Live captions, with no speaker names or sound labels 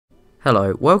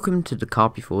Hello, welcome to the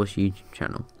Carp YouTube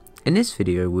channel. In this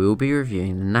video we will be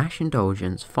reviewing the Nash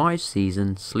Indulgence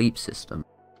 5-season sleep system.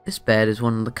 This bed is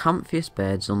one of the comfiest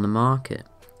beds on the market.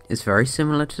 It's very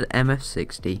similar to the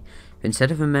MF60, but instead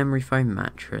of a memory foam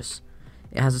mattress,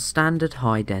 it has a standard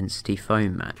high density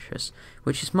foam mattress,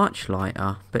 which is much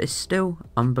lighter but is still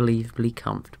unbelievably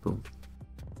comfortable.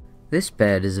 This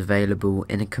bed is available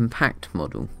in a compact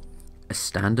model, a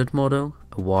standard model,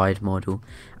 a wide model,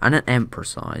 and an Emperor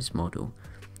size model.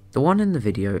 The one in the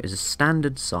video is a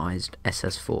standard sized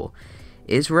SS4.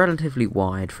 It is relatively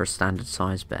wide for a standard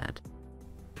size bed.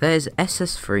 There is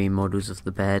SS3 models of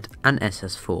the bed and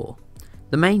SS4.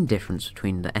 The main difference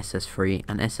between the SS3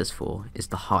 and SS4 is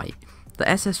the height. The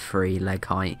SS3 leg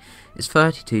height is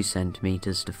 32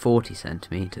 cm to 40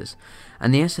 cm,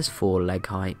 and the SS4 leg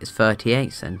height is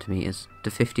 38 cm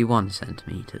to 51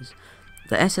 cm.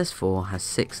 The SS4 has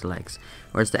 6 legs,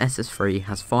 whereas the SS3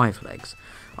 has 5 legs.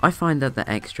 I find that the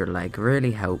extra leg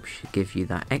really helps give you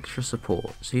that extra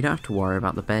support, so you don't have to worry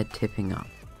about the bed tipping up.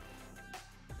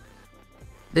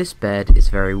 This bed is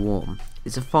very warm.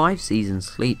 It's a 5-season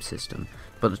sleep system,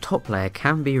 but the top layer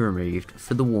can be removed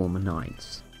for the warmer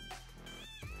nights.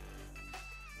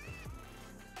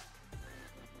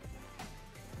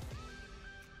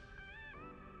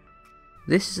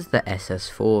 This is the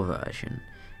SS4 version.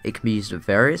 It can be used at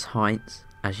various heights.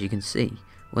 As you can see,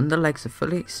 when the legs are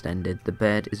fully extended, the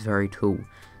bed is very tall.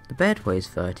 The bed weighs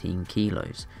 13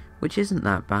 kilos, which isn't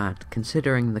that bad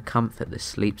considering the comfort this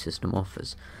sleep system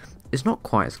offers. It's not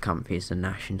quite as comfy as the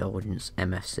Nash Indulgence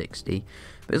MF60,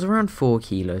 but it's around 4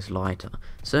 kilos lighter,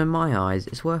 so in my eyes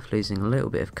it's worth losing a little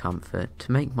bit of comfort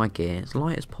to make my gear as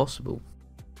light as possible.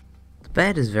 The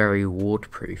bed is very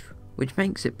waterproof, which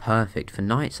makes it perfect for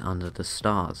nights under the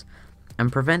stars, and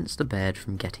prevents the bed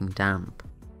from getting damp.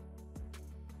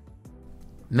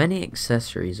 Many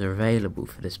accessories are available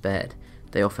for this bed.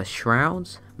 They offer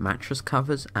shrouds, mattress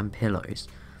covers and pillows.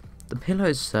 The pillow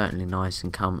is certainly nice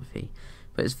and comfy,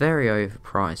 but it's very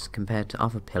overpriced compared to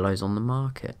other pillows on the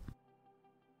market.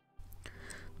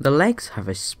 The legs have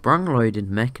a sprung-loaded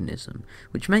mechanism,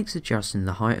 which makes adjusting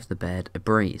the height of the bed a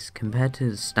breeze compared to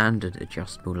the standard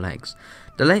adjustable legs.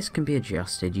 The legs can be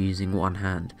adjusted using one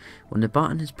hand. When the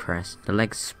button is pressed, the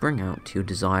legs spring out to your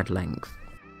desired length.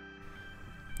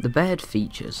 The bed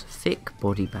features thick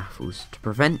body baffles to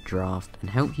prevent draft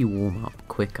and help you warm up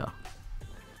quicker.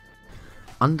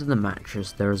 Under the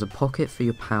mattress there is a pocket for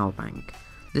your power bank.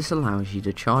 This allows you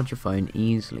to charge your phone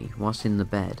easily whilst in the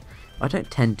bed. I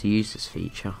don't tend to use this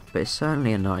feature, but it's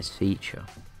certainly a nice feature.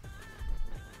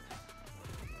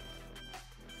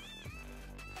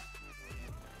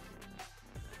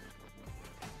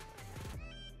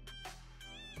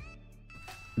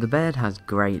 The bed has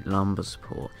great lumbar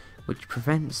support, which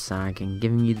prevents sagging,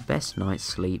 giving you the best night's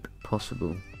sleep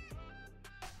possible.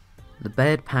 The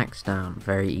bed packs down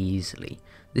very easily.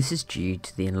 This is due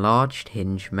to the enlarged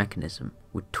hinge mechanism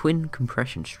with twin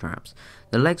compression straps.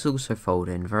 The legs also fold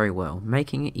in very well,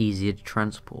 making it easier to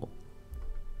transport.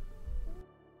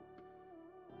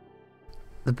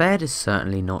 The bed is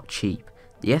certainly not cheap.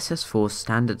 The SS4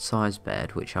 standard size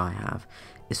bed, which I have,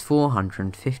 is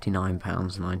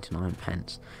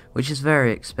 £459.99, which is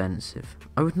very expensive.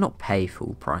 I would not pay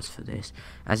full price for this,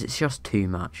 as it's just too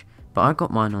much, but I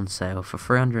got mine on sale for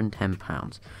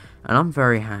 £310, and I'm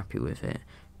very happy with it.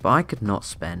 But I could not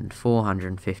spend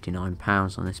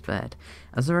 £459 on this bed,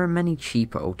 as there are many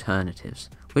cheaper alternatives,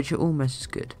 which are almost as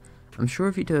good. I'm sure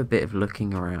if you do a bit of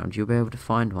looking around, you'll be able to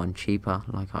find one cheaper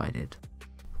like I did.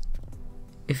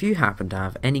 If you happen to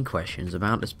have any questions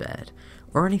about this bed,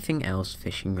 or anything else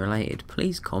fishing related,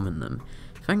 please comment them.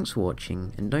 Thanks for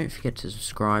watching, and don't forget to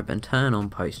subscribe and turn on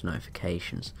post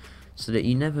notifications, so that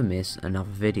you never miss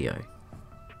another video.